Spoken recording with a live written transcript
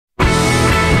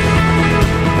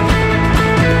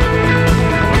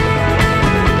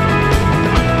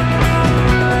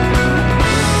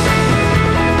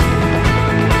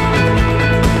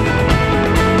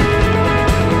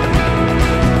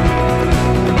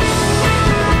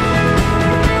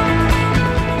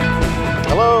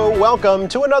Welcome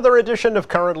to another edition of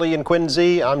Currently in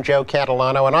Quincy. I'm Joe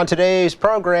Catalano, and on today's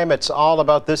program, it's all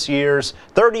about this year's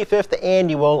 35th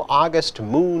annual August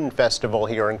Moon Festival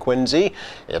here in Quincy.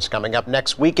 It's coming up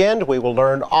next weekend. We will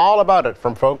learn all about it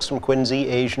from folks from Quincy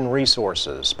Asian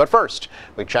Resources. But first,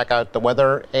 we check out the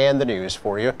weather and the news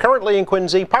for you. Currently in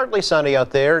Quincy, partly sunny out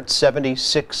there. It's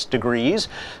 76 degrees.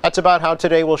 That's about how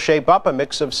today will shape up, a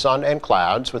mix of sun and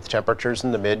clouds with temperatures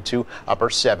in the mid to upper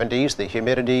 70s. The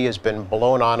humidity has been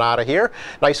blown on out of here.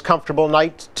 Nice comfortable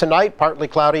night tonight. Partly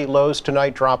cloudy. Lows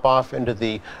tonight drop off into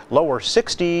the lower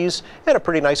 60s, and a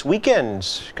pretty nice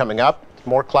weekend coming up.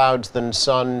 More clouds than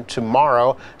sun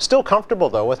tomorrow. Still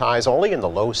comfortable though, with highs only in the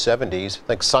low 70s. I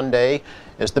think Sunday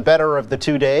is the better of the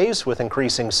 2 days with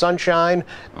increasing sunshine,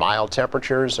 mild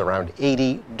temperatures around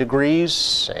 80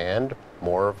 degrees, and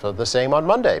more of the same on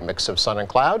Monday. Mix of sun and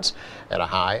clouds and a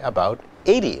high about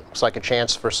 80. Looks like a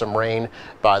chance for some rain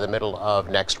by the middle of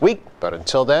next week. But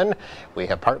until then, we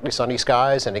have partly sunny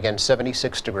skies and again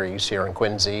 76 degrees here in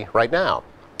Quincy right now.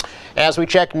 As we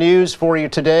check news for you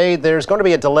today, there's going to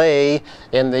be a delay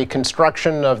in the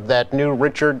construction of that new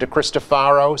Richard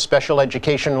DeCristofaro Special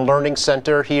Education Learning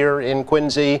Center here in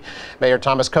Quincy. Mayor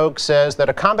Thomas Koch says that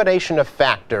a combination of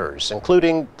factors,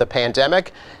 including the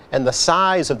pandemic and the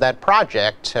size of that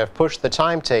project, have pushed the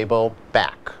timetable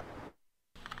back.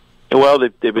 Well,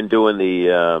 they've been doing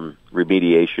the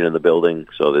remediation in the building,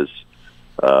 so there's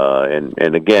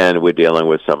and again we're dealing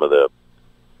with some of the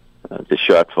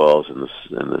shortfalls in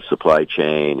the supply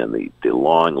chain and the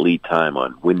long lead time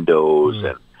on windows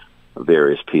and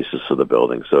various pieces of the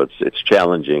building. So it's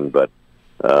challenging, but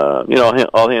you know,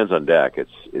 all hands on deck.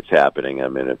 It's happening. I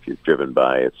mean, if you've driven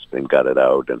by, it's been gutted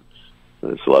out, and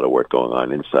there's a lot of work going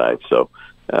on inside. So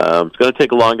it's going to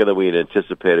take longer than we had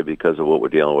anticipated because of what we're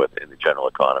dealing with in the general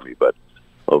economy. But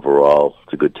overall,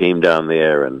 it's a good team down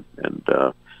there, and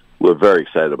we're very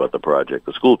excited about the project.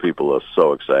 The school people are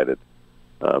so excited.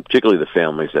 Particularly the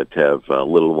families that have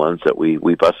little ones that we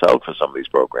bus out for some of these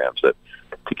programs, that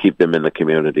to keep them in the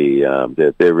community.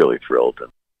 They're really thrilled.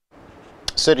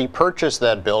 City purchased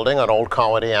that building on Old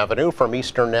Colony Avenue from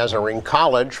Eastern Nazarene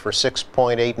College for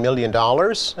 $6.8 million,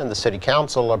 and the City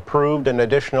Council approved an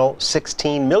additional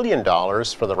 $16 million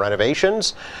for the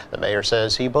renovations. The mayor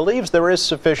says he believes there is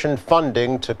sufficient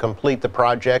funding to complete the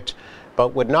project,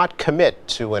 but would not commit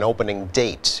to an opening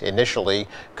date. Initially,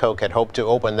 Koch had hoped to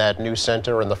open that new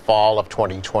center in the fall of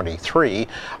 2023.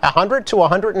 100 to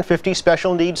 150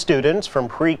 special needs students from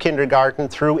pre-kindergarten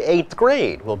through 8th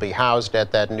grade will be housed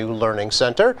at that new learning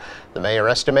center. The mayor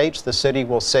estimates the city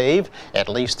will save at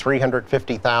least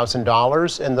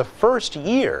 $350,000 in the first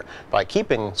year by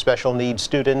keeping special needs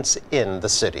students in the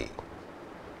city.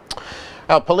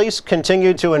 Police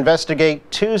continue to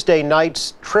investigate Tuesday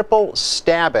night's triple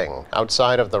stabbing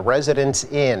outside of the Residence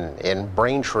Inn in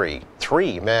Braintree.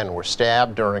 3 men were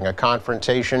stabbed during a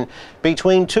confrontation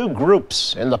between 2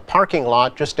 groups in the parking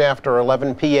lot just after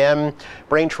 11 p.m.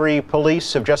 Braintree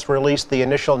police have just released the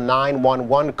initial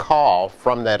 911 call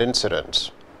from that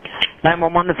incident.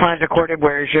 911, the sign's recorded.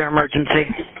 Where is your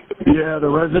emergency? Yeah, the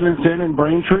Residence Inn in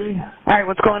Braintree. All right,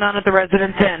 what's going on at the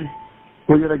Residence Inn?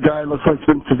 We got a guy looks like he's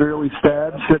been severely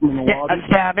stabbed sitting in the lobby. A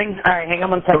stabbing? All right, hang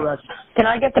on one second. Correct. Can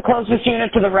I get the closest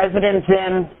unit to the Residence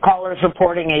Inn? Callers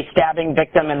reporting a stabbing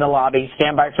victim in the lobby.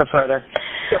 Stand by for further.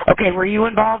 Okay, were you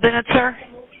involved in it, sir?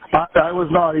 I was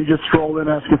not. He just strolled in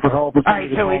asking for help. All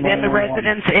right, so he's in the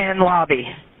Residence Inn lobby.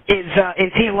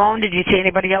 Is he alone? Did you see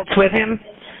anybody else with him?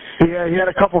 Yeah, he had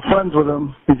a couple friends with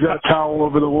him. He's got a towel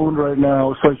over the wound right now.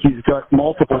 Looks like he's got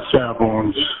multiple stab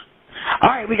wounds. All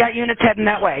right, we got units heading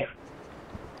that way.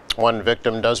 1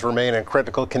 victim does remain in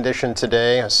critical condition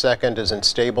today. A second is in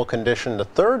stable condition. The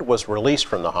third was released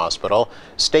from the hospital.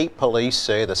 State police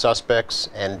say the suspects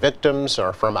and victims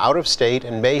are from out of state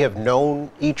and may have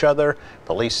known each other.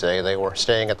 Police say they were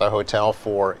staying at the hotel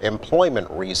for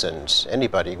employment reasons.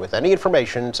 Anybody with any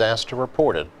information is asked to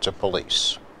report it to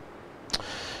police.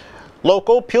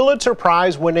 Local Pulitzer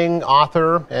Prize-winning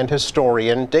author and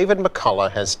historian David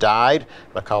McCullough has died.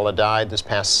 McCullough died this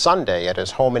past Sunday at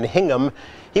his home in Hingham.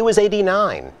 He was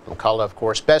 89. McCullough, of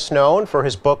course, best known for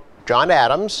his book John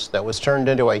Adams, that was turned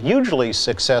into a hugely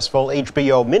successful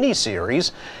HBO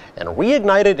miniseries and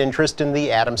reignited interest in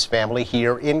the Adams family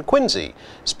here in Quincy.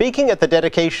 Speaking at the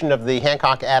dedication of the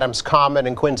Hancock Adams Common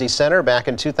in Quincy Center back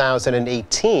in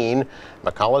 2018,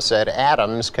 McCullough said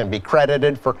Adams can be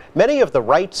credited for many of the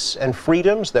rights and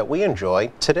freedoms that we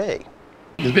enjoy today.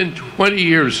 It's been 20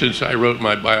 years since I wrote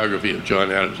my biography of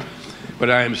John Adams, but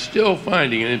I am still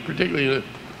finding, and particularly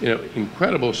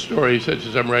incredible stories such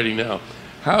as I'm writing now,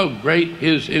 how great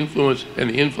his influence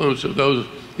and the influence of those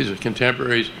his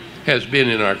contemporaries has been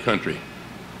in our country.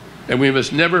 And we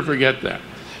must never forget that.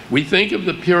 We think of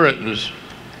the Puritans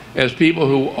as people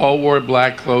who all wore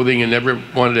black clothing and never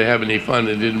wanted to have any fun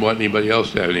and didn't want anybody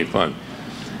else to have any fun.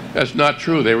 That's not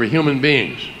true. They were human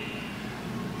beings.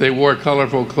 They wore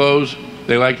colorful clothes.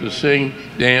 They liked to sing,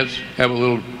 dance, have a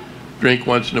little drink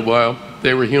once in a while.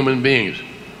 They were human beings.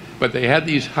 But they had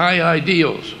these high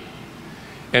ideals.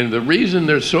 And the reason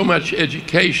there's so much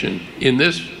education in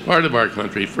this part of our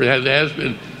country, has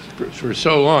been for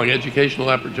so long, educational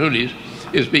opportunities,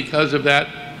 is because of that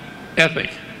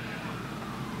ethic.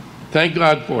 Thank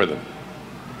God for them.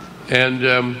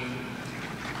 And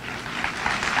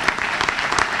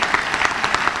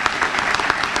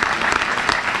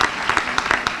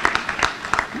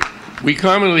we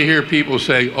commonly hear people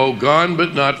say, oh, gone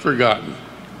but not forgotten.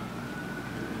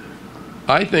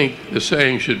 I think the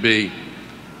saying should be,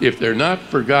 if they're not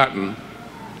forgotten,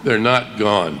 they're not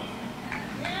gone.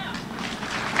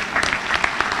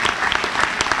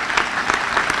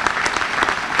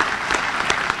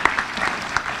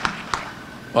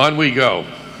 On we go.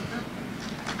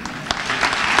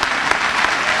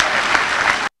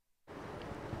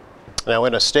 Now,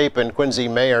 in a statement, Quincy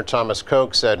Mayor Thomas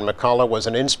Koch said McCullough was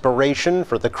an inspiration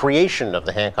for the creation of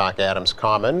the Hancock-Adams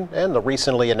Common and the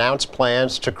recently announced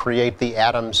plans to create the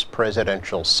Adams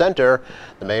Presidential Center.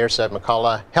 The mayor said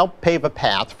McCullough helped pave a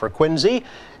path for Quincy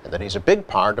and that he's a big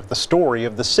part of the story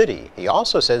of the city. He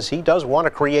also says he does want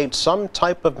to create some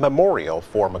type of memorial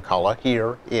for McCullough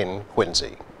here in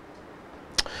Quincy.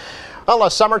 Well,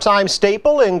 a summertime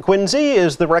staple in Quincy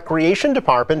is the Recreation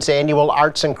Department's annual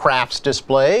Arts and Crafts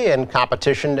display and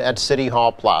competition at City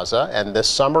Hall Plaza, and this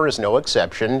summer is no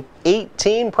exception.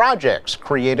 18 projects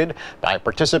created by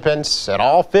participants at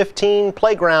all 15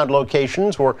 playground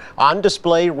locations were on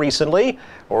display recently,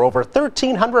 where over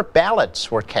 1,300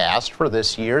 ballots were cast for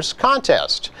this year's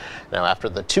contest. Now, after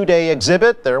the two-day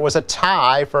exhibit, there was a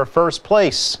tie for first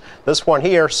place. This one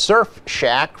here, Surf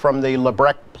Shack from the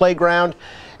LeBrec Playground,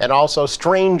 and also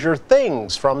Stranger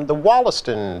Things from the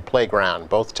Wollaston Playground,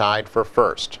 both tied for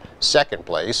first. Second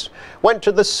place went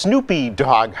to the Snoopy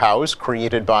Dog House,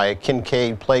 created by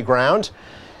Kincaid Playground.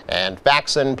 And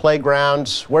Faxon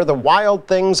Playgrounds, Where the Wild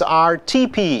Things Are,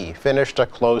 TP, finished a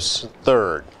close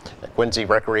third. The Quincy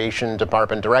Recreation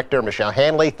Department Director Michelle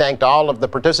Hanley thanked all of the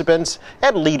participants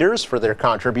and leaders for their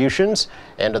contributions,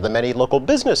 and to the many local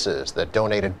businesses that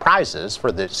donated prizes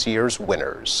for this year's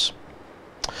winners.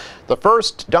 The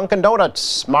first Dunkin'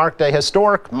 Donuts marked a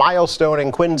historic milestone in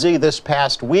Quincy this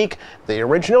past week. The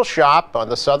original shop on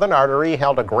the Southern Artery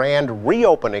held a grand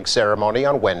reopening ceremony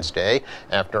on Wednesday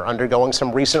after undergoing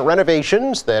some recent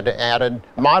renovations that added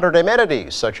modern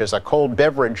amenities such as a cold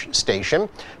beverage station,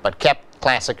 but kept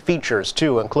classic features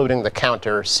too, including the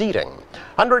counter seating.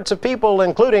 Hundreds of people,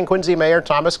 including Quincy Mayor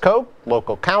Thomas Koch,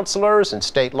 local councilors, and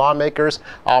state lawmakers,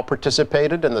 all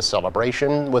participated in the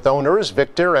celebration with owners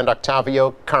Victor and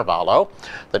Octavio Carvalho.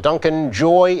 The Duncan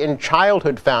Joy in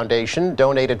Childhood Foundation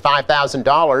donated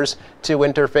 $5,000 to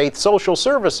Interfaith Social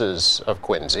Services of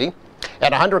Quincy.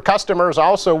 And 100 customers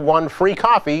also won free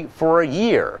coffee for a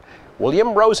year.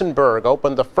 William Rosenberg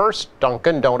opened the first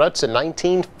Dunkin' Donuts in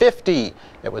 1950.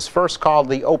 It was first called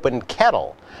the Open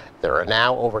Kettle. There are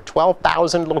now over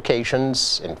 12,000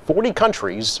 locations in 40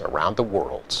 countries around the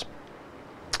world.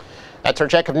 That's our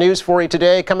check of news for you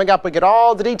today. Coming up, we get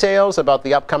all the details about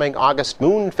the upcoming August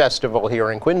Moon Festival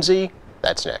here in Quincy.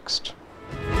 That's next.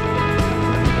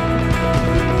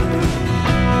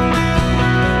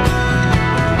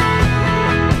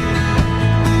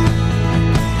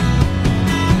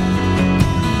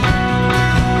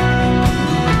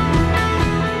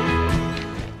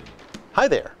 Hi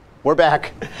there. We're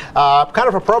back. Kind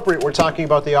of appropriate, we're talking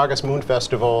about the August Moon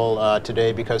Festival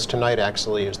today because tonight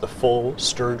actually is the full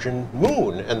sturgeon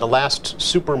moon and the last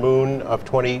supermoon of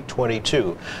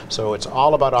 2022. So it's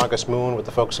all about August Moon with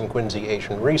the folks in Quincy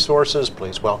Asian Resources.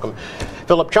 Please welcome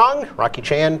Philip Chung, Rocky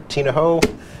Chan, Tina Ho.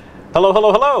 Hello,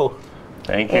 hello, hello.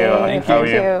 Thank you. Hey, How are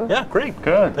you? Yeah, great.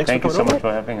 Good. Thanks Thank for you so coming much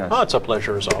for having us. Oh, it's a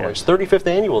pleasure as always. 35th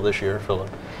annual this year, Philip.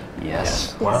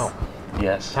 Yes. Wow.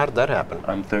 Yes. How did that happen?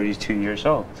 I'm 32 years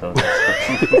old, so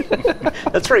that's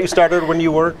That's right. You started when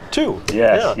you were 2.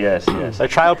 Yes, yes, yes. A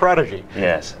child prodigy.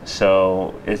 Yes.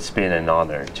 So it's been an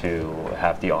honor to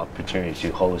have the opportunity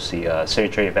to host the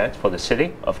signature event for the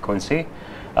city of Quincy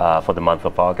for the month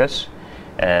of August.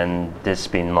 And this has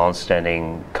been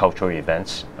long-standing cultural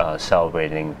events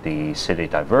celebrating the city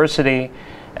diversity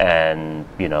and,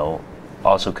 you know,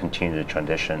 also continue the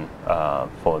tradition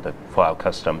for our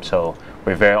custom. So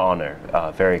we're very honored,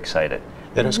 very excited.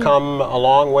 It has come a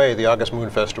long way, the August Moon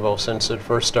Festival, since it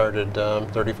first started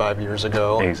 35 years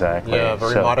ago. Exactly. Yeah,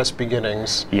 very modest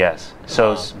beginnings. Yes.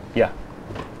 So, yeah.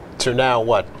 to now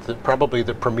what? Probably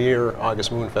the premier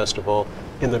August Moon Festival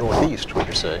in the Northeast, would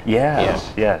you say?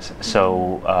 Yes, yes.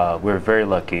 So we're very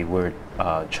lucky. We're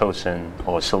chosen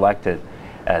or selected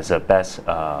as a best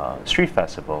street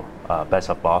festival, Best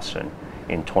of Boston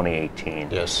in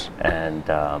 2018. Yes. And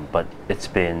but it's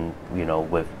been, you know,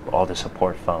 with all the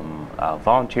support from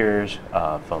volunteers,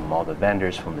 from all the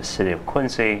vendors, from the city of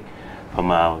Quincy, from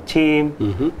our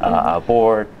team, our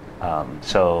board.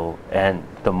 So, and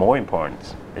the more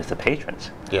important is the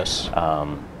patrons. Yes.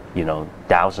 You know,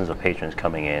 thousands of patrons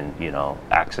coming in, you know,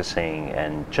 accessing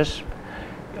and just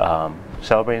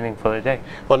celebrating for the day.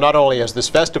 Well, not only has this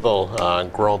festival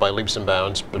grown by leaps and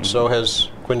bounds, but so has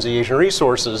Quincy Asian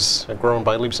Resources grown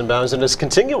by leaps and bounds, and is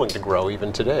continuing to grow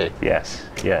even today. Yes,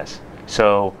 yes.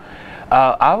 So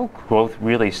our growth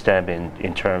really stemmed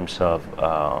in terms of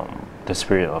the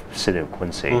spirit of the city of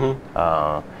Quincy.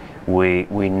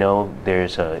 We know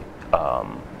there's a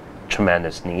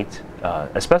tremendous need,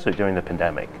 especially during the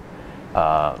pandemic,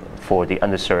 for the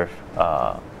underserved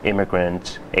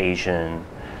immigrant, Asian,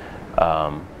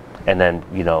 and then,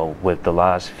 you know, with the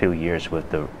last few years with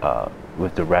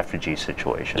the refugee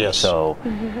situation. Yes. So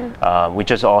we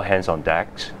just all hands on deck,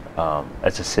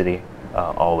 as a city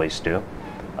always do.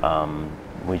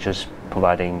 We just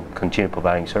continue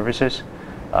providing services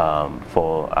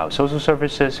for our social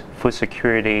services, food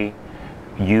security,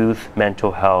 youth,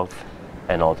 mental health,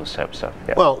 and all those type of stuff.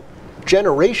 Yeah. Well,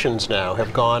 generations now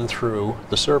have gone through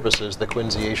the services that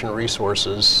Quincy Asian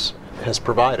Resources has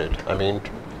provided. I mean,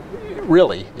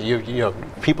 really, you know,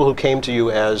 people who came to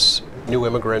you as new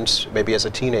immigrants, maybe as a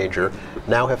teenager,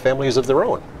 now have families of their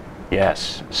own.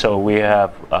 Yes. So we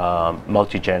have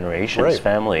multi-generations Right.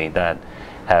 family that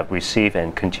have received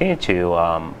and continue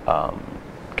to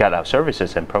get our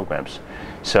services and programs.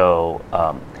 So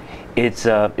it's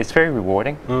very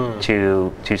rewarding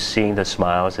to seeing the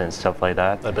smiles and stuff like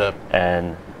that. I bet.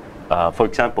 And for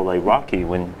example, like Rocky,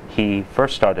 when he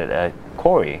first started at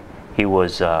Corey, he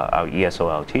was our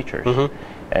ESOL teacher,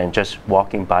 and just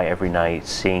walking by every night,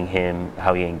 seeing him,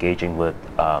 how he engaging with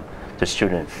the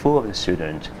student, full of the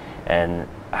student, and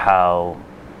how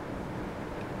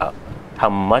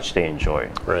much they enjoy,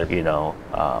 Right. you know,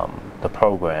 the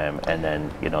program, and then,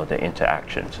 you know, the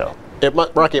interaction. So.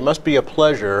 Rocky, it must be a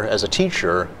pleasure as a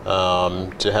teacher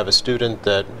to have a student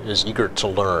that is eager to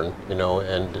learn, you know,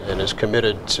 and is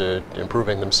committed to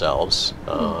improving themselves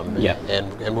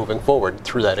and moving forward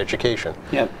through that education.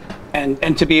 Yeah,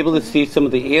 and to be able to see some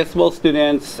of the ASWL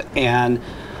students and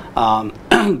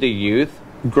the youth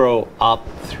grow up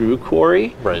through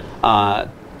Corey, Right.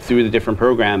 Through the different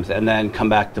programs, and then come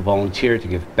back to volunteer to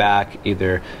give back,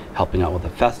 either helping out with a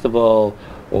festival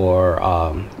or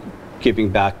giving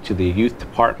back to the youth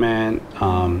department,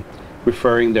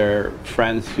 referring their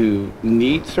friends who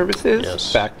need services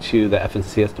Yes. back to the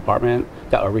FNCS department,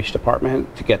 the outreach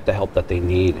department, to get the help that they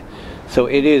need. So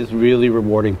it is really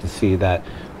rewarding to see that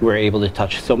we're able to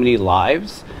touch so many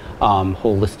lives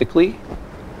holistically.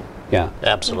 Yeah.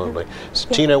 Absolutely. So,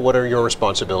 Tina, what are your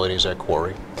responsibilities at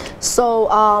Corey? So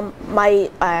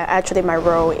actually my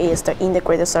role is the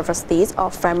integrated service lead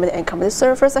of family and community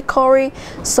service at Corey.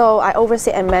 So I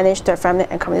oversee and manage the family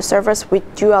and community service. We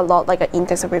do a lot like an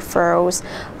index of referrals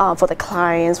for the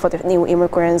clients, for the new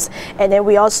immigrants, and then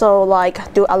we also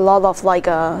like do a lot of like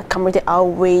community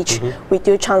outreach. We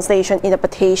do translation,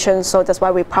 interpretation. So that's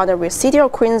why we partner with City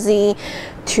of Quincy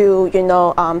to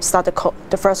start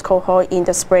the first cohort in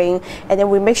the spring, and then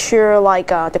we make sure like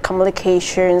the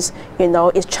communications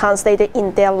is translated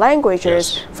in their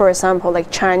languages. Yes. For example,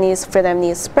 like Chinese,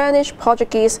 Vietnamese, Spanish,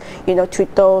 Portuguese, to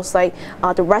those like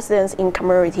the residents in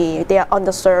community. They are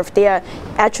underserved.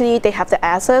 They have the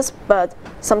access, but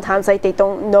sometimes like they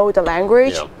don't know the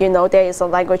language. Yeah. There is a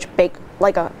language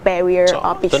like a barrier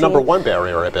between. The number one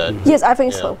barrier, I bet. Yes, I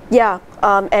think so. Yeah,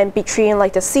 and between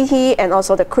like the city and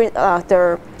also the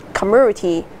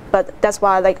community. But that's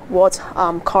why like what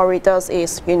Corey does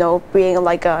is being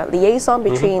like a liaison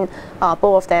between both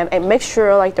of them and make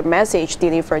sure like the message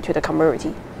delivered to the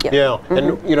community. Yeah,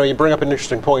 and you bring up an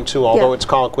interesting point too. Although it's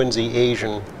called Quincy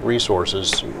Asian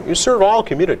Resources, you serve all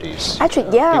communities.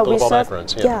 Actually, yeah, people we of all serve.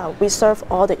 backgrounds. We serve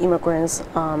all the immigrants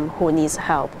who needs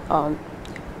help.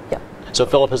 So,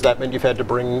 Philip, has that meant you've had to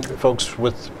bring folks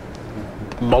with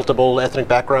multiple ethnic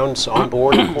backgrounds on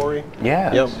board at Corey?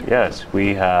 Yes, Yep. yes.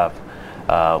 We have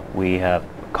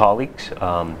colleagues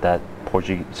that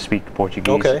speak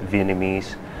Portuguese, Okay.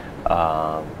 Vietnamese,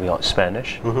 we got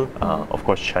Spanish, of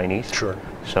course Chinese. Sure.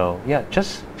 So yeah,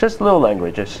 just little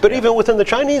languages. But yeah. even within the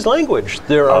Chinese language,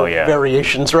 there are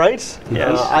variations, right?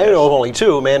 Yes. I know of only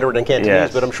two, Mandarin and Cantonese,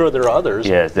 Yes. but I'm sure there are others.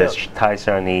 Yes, there's Thai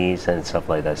Chinese and stuff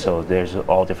like that. So there's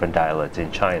all different dialects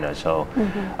in China. So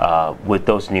with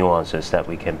those nuances that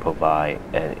we can provide,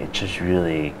 and it just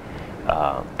really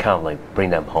kind of like bring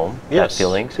them home, that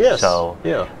feelings. Yes. So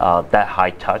that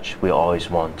high touch, we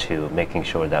always want to making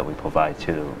sure that we provide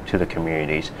to the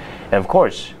communities. And of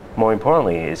course, more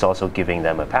importantly, is also giving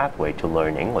them a pathway to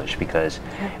learn English, because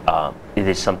it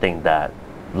is something that,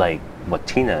 like what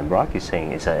Tina and Rocky is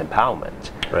saying, is an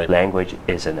empowerment. Right. Language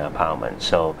is an empowerment.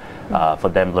 So for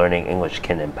them, learning English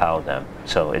can empower them.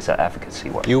 So it's an advocacy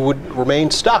work. You would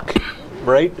remain stuck,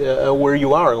 right, where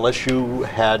you are, unless you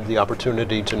had the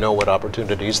opportunity to know what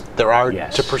opportunities there are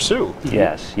to pursue.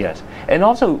 Yes, yes. And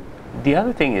also, the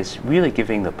other thing is really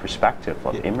giving the perspective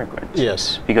of immigrants.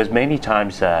 Yes. Because many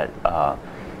times that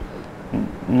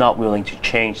not willing to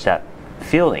change that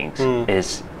feelings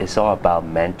is all about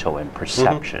mental and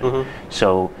perception.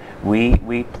 So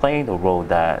we play the role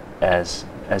that as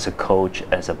a coach,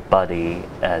 as a buddy,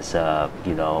 as a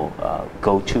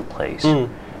go-to place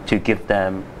to give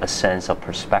them a sense of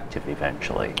perspective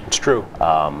eventually. It's true.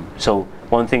 So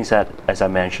one of the things that, as I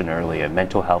mentioned earlier,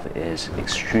 mental health is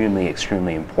extremely,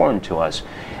 extremely important to us,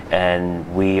 and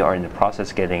we are in the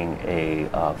process of getting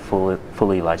a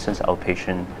fully licensed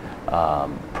outpatient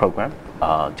program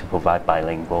to provide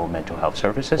bilingual mental health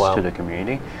services to the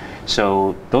community.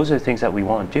 So those are the things that we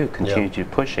want to do, continue to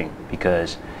pushing,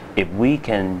 because if we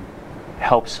can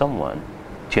help someone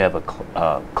to have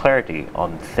a clarity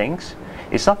on things,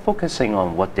 it's not focusing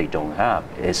on what they don't have,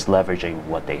 it's leveraging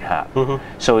what they have.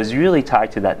 So it's really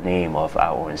tied to that name of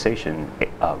our organization,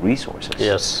 resources.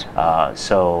 Yes.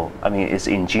 So, I mean, it's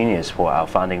ingenious for our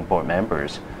founding board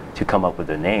members to come up with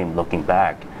a name looking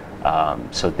back.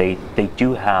 So they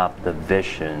do have the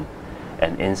vision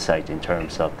and insight in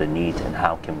terms of the needs and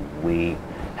how can we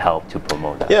help to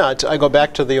promote that. Yeah, I go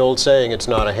back to the old saying, it's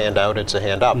not a handout, it's a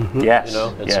hand up. Yes, you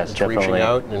know, yes, it's reaching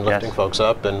out and lifting folks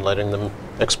up and letting them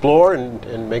explore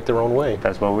and make their own way.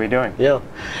 That's what we're doing. Yeah.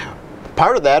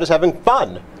 Part of that is having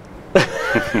fun.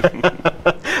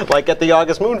 Like at the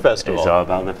August Moon Festival. It's all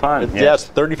about the fun. Yes,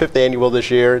 35th annual this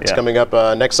year. It's coming up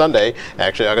next Sunday,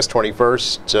 actually August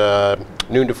 21st,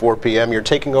 noon to 4 p.m. You're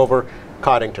taking over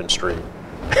Coddington Street.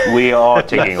 We are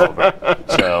taking over.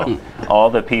 So all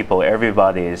the people,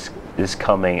 everybody is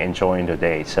coming, enjoying the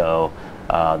day. So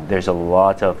there's a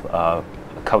lot of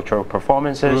cultural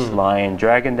performances, lion,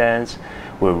 dragon dance,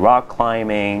 with rock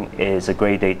climbing. Is a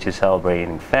great day to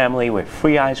celebrating family with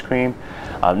free ice cream,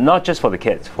 not just for the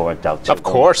kids, for adults. Of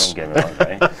course. Don't get me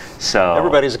wrong, right? So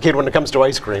everybody's a kid when it comes to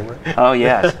ice cream, right? Oh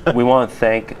yes, we want to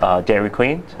thank Dairy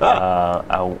Queen,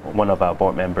 one of our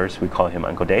board members. We call him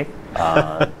Uncle Dave,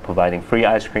 providing free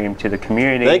ice cream to the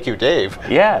community. Thank you, Dave.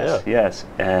 Yes, yes,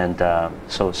 and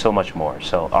so much more.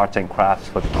 So arts and crafts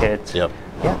for the kids. Yep.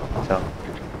 Yeah. So.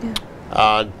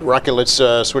 Rocky, let's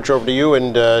switch over to you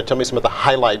and tell me some of the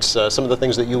highlights, some of the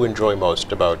things that you enjoy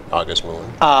most about August Moon.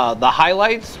 The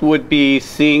highlights would be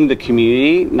seeing the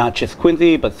community, not just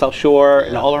Quincy, but South Shore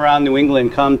and all around New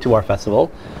England come to our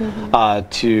festival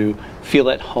to feel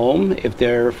at home if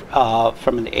they're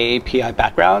from an AAPI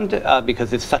background,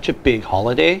 because it's such a big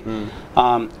holiday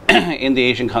in the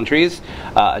Asian countries.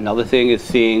 Another thing is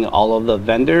seeing all of the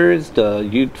vendors, the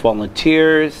youth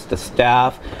volunteers, the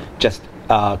staff, just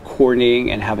coordinating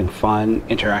and having fun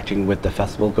interacting with the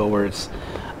festival goers,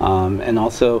 and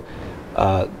also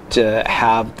to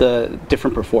have the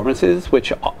different performances,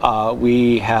 which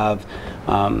we have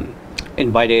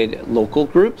invited local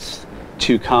groups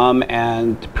to come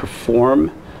and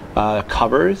perform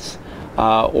covers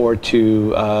or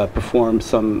to perform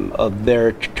some of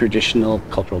their traditional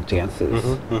cultural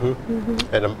dances.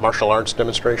 And martial arts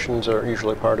demonstrations are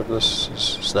usually part of this.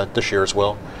 Is that this year as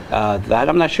well? That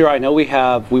I'm not sure. I know we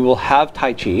will have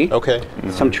Tai Chi. Okay.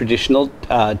 Some traditional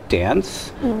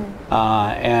dance,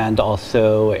 and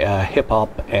also hip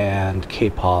hop and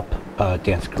K-pop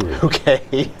dance group.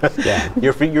 Okay. Yeah.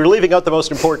 You're leaving out the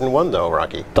most important one though,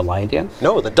 Rocky. The lion dance?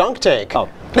 No, the dunk tank. Oh.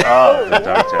 The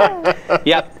dunk tank.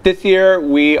 Yeah. This year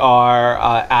we are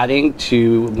adding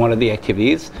to one of the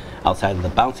activities outside of the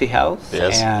bouncy house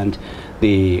and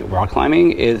the rock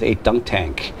climbing is a dunk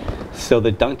tank. So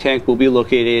the dunk tank will be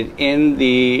located in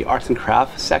the arts and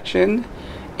crafts section,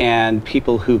 and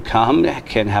people who come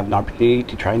can have an opportunity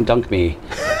to try and dunk me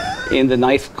in the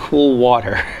nice cool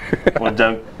water. or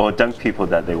dunk people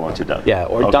that they want to dunk. Yeah,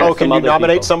 or dunk Can some you other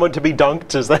nominate people. someone to be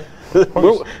dunked? Is that?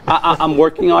 I'm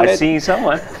working on I it. see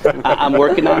someone. I'm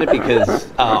working on it because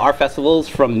our festival's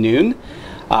from noon,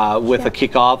 with a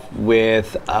kickoff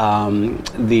with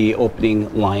the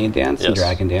opening lion dance and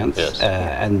dragon dance,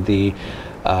 and the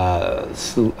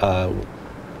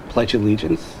Pledge of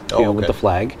Allegiance, with the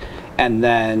flag, and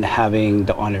then having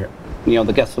the honor,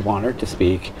 the guest of honor to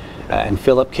speak, and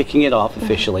Philip kicking it off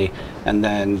officially, and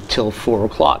then till 4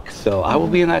 o'clock. So I will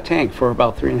be in that tank for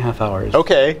about 3.5 hours.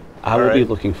 Okay. I will be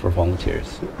looking for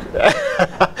volunteers.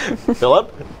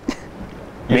 Philip?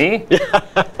 Me?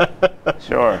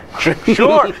 Sure.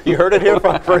 Sure. You heard it here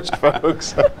from first,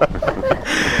 folks.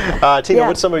 Tina,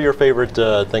 what's some of your favorite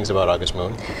things about August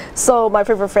Moon? So my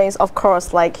favorite things, of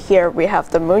course, like here we have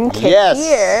the mooncake here.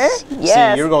 Yes.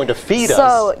 See, you're going to feed us.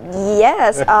 So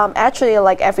yes, actually,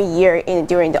 like every year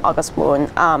during the August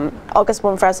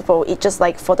Moon Festival, it's just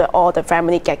like for all the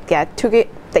family get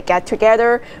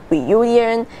together,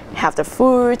 reunion, have the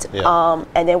food,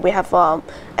 and then we have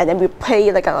and then we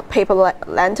play like a paper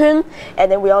lantern,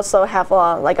 and then we also have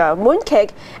like a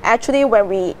mooncake.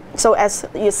 Actually, so as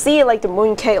you see, like the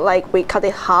mooncake, like we cut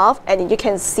it half, and then you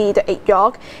can see the egg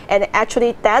yolk, and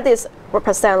actually that is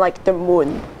represent like the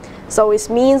moon. So it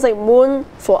means like moon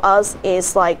for us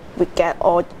is like we get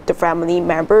all the family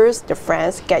members, the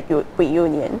friends get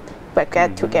reunion, but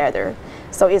get together.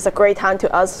 So it's a great time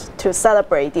to us to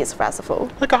celebrate this festival.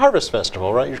 Like a harvest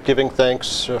festival, right? You're giving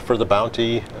thanks for the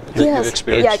bounty that you've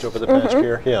experienced over the past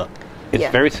year. Yeah. It's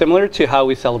very similar to how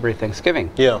we celebrate Thanksgiving.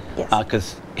 Yeah.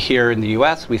 Because here in the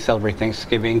U.S., we celebrate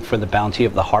Thanksgiving for the bounty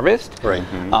of the harvest. Right.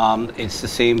 It's the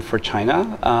same for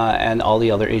China and all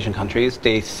the other Asian countries.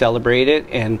 They celebrate it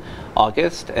in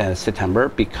August and September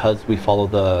because we follow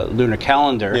the lunar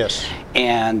calendar. Yes.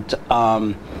 And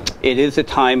it is a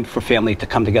time for family to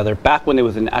come together. Back when it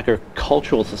was an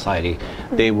agricultural society,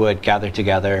 they would gather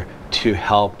together to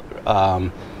help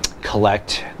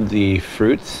collect the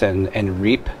fruits and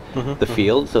reap the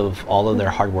fields of all of their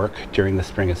hard work during the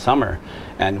spring and summer.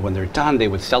 And when they're done, they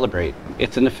would celebrate.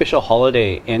 It's an official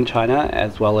holiday in China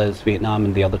as well as Vietnam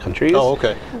and the other countries. Oh,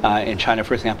 okay. In China,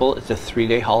 for example, it's a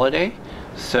 3-day holiday.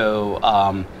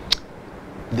 So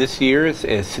this year's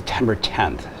is September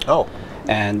 10th. Oh.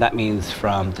 And that means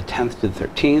from the 10th to the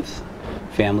 13th,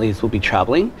 families will be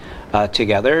traveling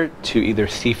together to either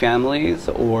see families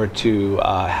or to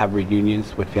have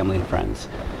reunions with family and friends.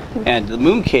 And the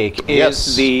mooncake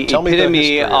is the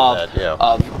epitome of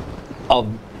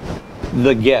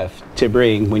the gift to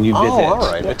bring when you visit. Oh,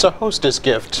 all right. It's a hostess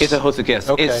gift. It's a hostess gift.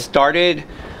 Okay. It started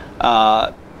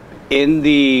in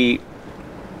the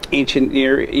ancient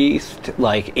Near East,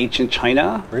 like ancient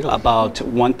China, about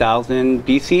 1000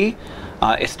 BC.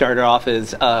 It started off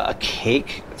as a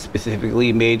cake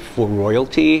specifically made for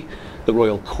royalty, the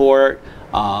royal court,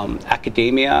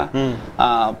 academia.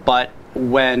 But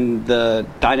when the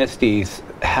dynasties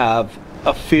have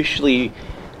officially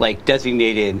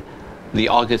designated the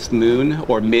August Moon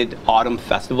or Mid-Autumn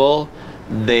Festival,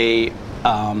 they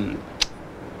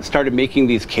started making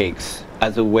these cakes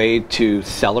as a way to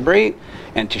celebrate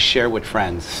and to share with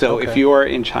friends. So if you are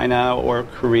in China or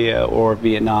Korea or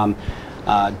Vietnam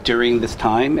during this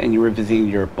time and you were visiting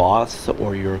your boss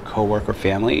or your coworker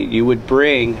family, you would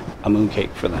bring a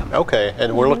mooncake for them. Okay,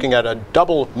 and we're looking at a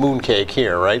double mooncake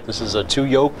here, right? This is a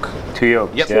 2-yolk?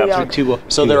 2-yolk. Yep.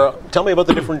 So tell me about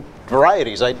the different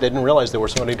varieties. I didn't realize there were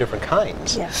so many different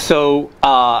kinds. Yeah. So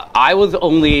I was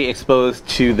only exposed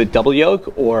to the double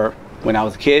yolk, or when I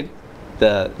was a kid,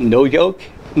 the no yolk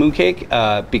mooncake,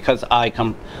 because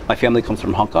my family comes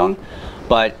from Hong Kong.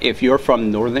 But if you're from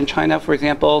northern China, for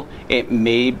example,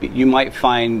 you might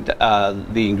find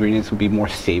the ingredients would be more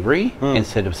savory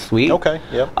instead of sweet. Okay.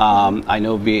 Yep. I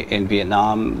know in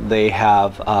Vietnam they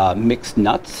have mixed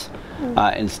nuts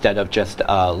instead of just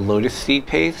lotus seed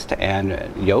paste and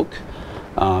yolk.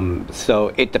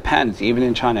 So it depends. Even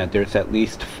in China, there's at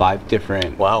least 5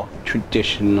 different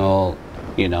traditional,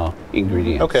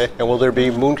 ingredients. Okay. And will there be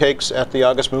mooncakes at the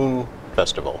August Moon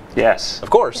Festival? Yes. Of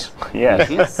course. Yes.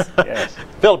 Yes.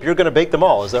 Philip, you're going to bake them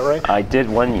all, is that right? I did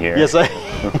one year. Yes,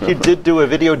 you did do a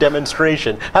video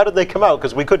demonstration. How did they come out?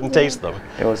 Because we couldn't taste them.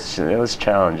 It was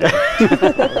challenging.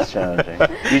 It was challenging.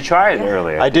 You tried it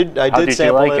earlier. I did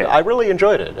sample like it. I really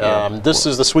enjoyed it. This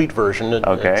is the sweet version.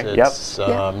 It's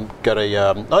got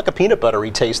like a peanut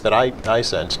buttery taste that I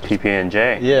sensed.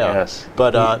 PB&J. Yeah. Yes.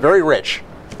 But very rich.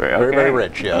 Very, very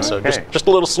rich, yeah. So just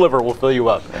a little sliver will fill you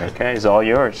up. Okay, it's all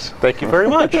yours. Thank you very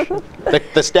much.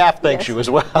 The staff thanks you as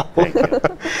well.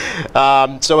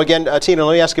 So again, Tina,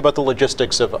 let me ask you about the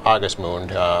logistics of August Moon.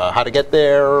 How to get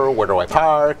there, where do I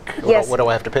park, what do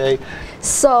I have to pay?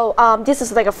 So this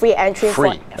is like a free entry.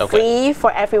 Free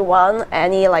for everyone.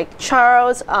 Any like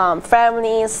childs,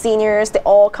 families, seniors, they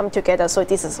all come together. So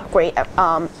this is a great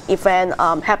event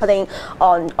happening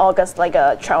on August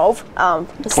 12th.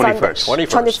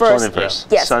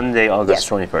 21st. Yes. Sunday, August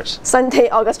 21st. Sunday,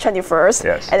 August 21st.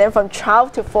 Yes. And then from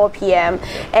 12 to 4 p.m.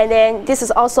 And then this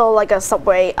is also like a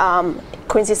subway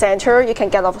Quincy Center. You can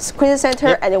get off Quincy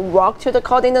Center and then walk to the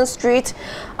Cardinal Street.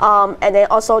 And then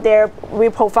also there we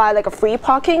provide like a free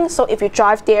parking. So if you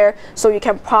drive there, so you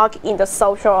can park in the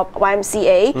South Shore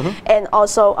YMCA and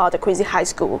also the Quincy High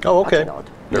School. Oh, okay.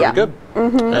 Very good.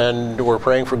 And we're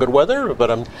praying for good weather,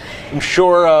 but I'm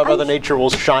sure Mother Nature will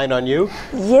shine on you.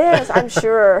 Yes, I'm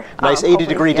sure. Nice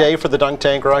 80-degree day for the dunk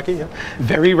tank, Rocky. Yeah.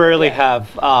 Very rarely have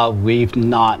we've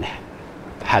not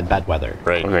had bad weather.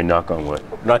 Right. Okay, knock on wood.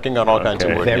 Knocking on all kinds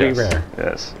of wood. Very rare.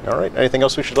 Yes. All right. Anything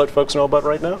else we should let folks know about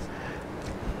right now?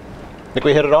 Think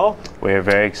we hit it all? We're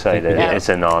very excited. Yeah. It's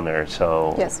an honor.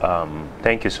 So yes.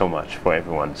 Thank you so much for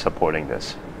everyone supporting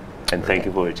this. And thank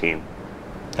you for your team.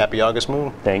 Happy August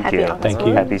Moon. Thank you.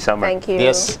 Happy summer. Thank you.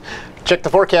 Yes. Check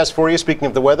the forecast for you, speaking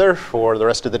of the weather, for the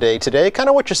rest of the day today. Kind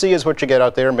of what you see is what you get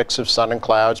out there, mix of sun and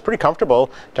clouds. Pretty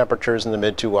comfortable. Temperatures in the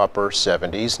mid to upper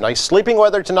 70s. Nice sleeping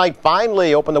weather tonight.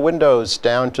 Finally, open the windows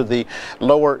down to the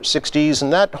lower 60s,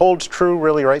 and that holds true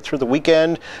really right through the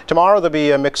weekend. Tomorrow there'll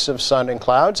be a mix of sun and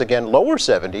clouds. Again, lower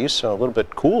 70s, so a little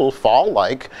bit cool,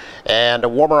 fall-like. And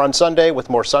warmer on Sunday with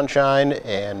more sunshine,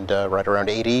 and right around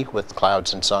 80 with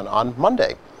clouds and sun on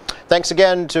Monday. Thanks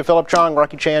again to Philip Chong,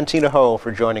 Rocky Chan, Tina Ho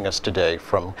for joining us today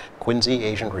from Quincy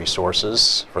Asian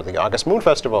Resources for the August Moon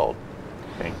Festival.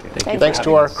 Thank you. Thanks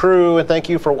to our crew, and thank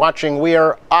you for watching. We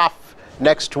are off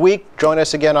next week. Join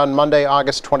us again on Monday,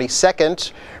 August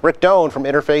 22nd. Rick Doan from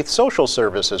Interfaith Social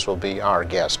Services will be our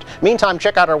guest. Meantime,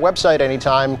 check out our website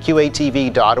anytime,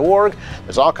 qatv.org.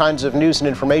 There's all kinds of news and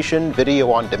information, video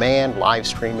on demand, live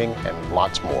streaming, and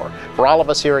lots more. For all of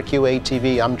us here at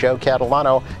QATV, I'm Joe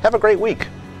Catalano. Have a great week.